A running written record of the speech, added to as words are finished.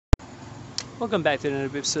Welcome back to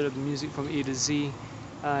another episode of Music from A to Z.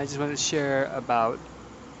 I just wanted to share about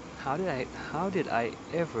how did I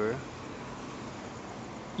ever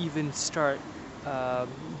even start uh,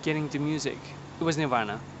 getting to music. It was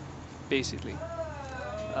Nirvana, basically.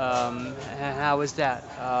 And how was that?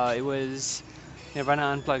 It was Nirvana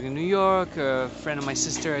Unplugged in New York. A friend of my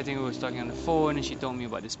sister, I think, was talking on the phone, and she told me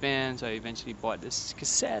about this band. So I eventually bought this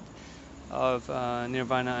cassette of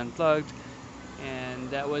Nirvana Unplugged, and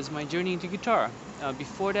that was my journey into guitar.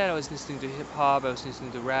 Before that, I was listening to hip hop, I was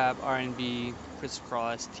listening to rap, R&B, Chris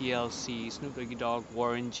Cross, TLC, Snoop Doggy Dogg,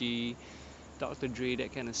 Warren G, Dr. Dre,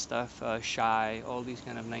 that kind of stuff, Shy, all these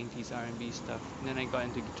kind of 90s R&B stuff. And then I got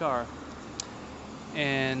into guitar,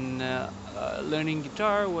 and learning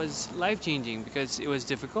guitar was life changing because it was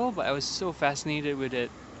difficult, but I was so fascinated with it.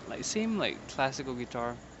 Like same like classical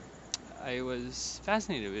guitar, I was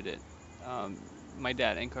fascinated with it. Um, my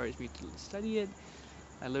dad encouraged me to study it.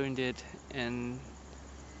 I learned it, and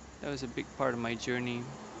that was a big part of my journey.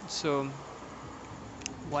 So,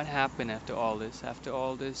 what happened after all this? After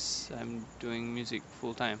all this, I'm doing music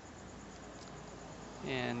full time.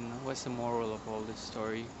 And what's the moral of all this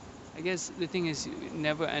story? I guess the thing is, you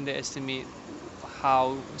never underestimate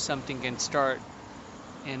how something can start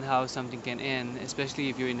and how something can end, especially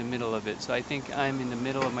if you're in the middle of it. So, I think I'm in the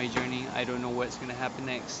middle of my journey. I don't know what's going to happen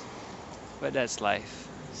next, but that's life.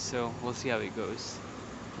 So, we'll see how it goes.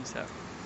 Peace out.